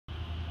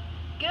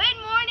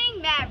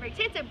Mavericks.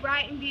 It's a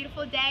bright and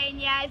beautiful day in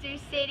Yazoo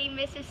City,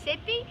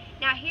 Mississippi.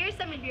 Now here's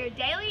some of your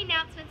daily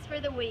announcements for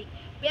the week.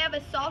 We have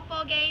a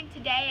softball game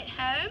today at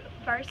home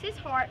versus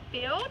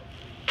Hartfield.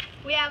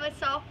 We have a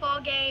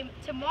softball game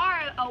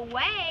tomorrow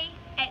away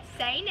at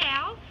Say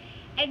Now.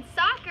 And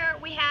soccer,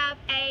 we have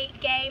a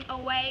game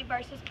away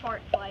versus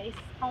Park Place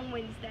on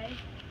Wednesday.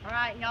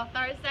 Alright, y'all,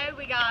 Thursday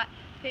we got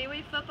Pee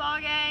Wee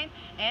football game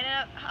and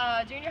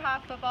a junior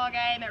high football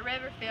game at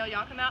Riverfield.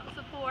 Y'all come out and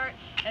support.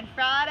 And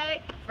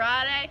Friday,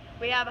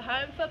 we have a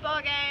home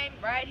football game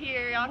right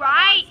here. Y'all come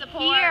out and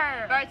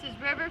support versus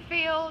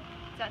Riverfield.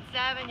 It's at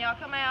 7. Y'all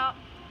come out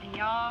and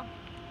y'all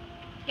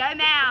go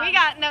Mavs. We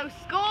got no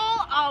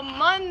school on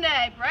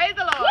Monday. Praise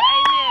the Lord.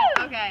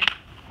 Woo! Amen.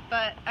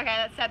 Okay,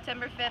 that's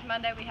September 5th,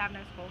 Monday, we have no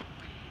school.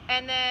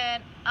 And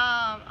then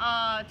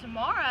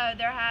tomorrow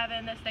they're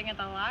having this thing at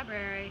the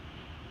library,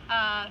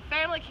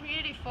 Family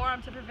Community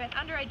Forum to prevent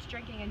underage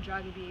drinking and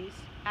drug abuse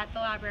at the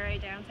library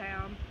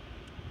downtown.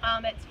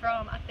 It's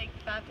from, I think,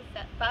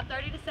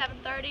 5:30 to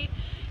 7:30.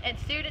 And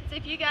students,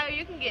 if you go,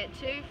 you can get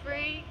 2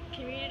 free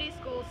community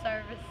school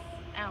service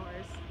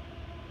hours.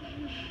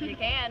 You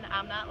can.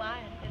 I'm not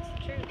lying. It's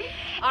the truth.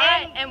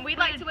 Alright, and we'd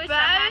like to wish a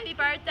happy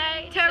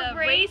birthday to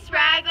Reese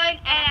Ragland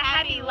and a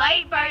happy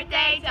late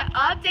birthday to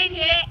Upton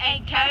Hitt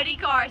and Cody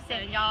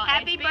Carson. Y'all,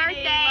 Happy HBD,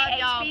 birthday, love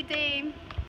y'all. HBD.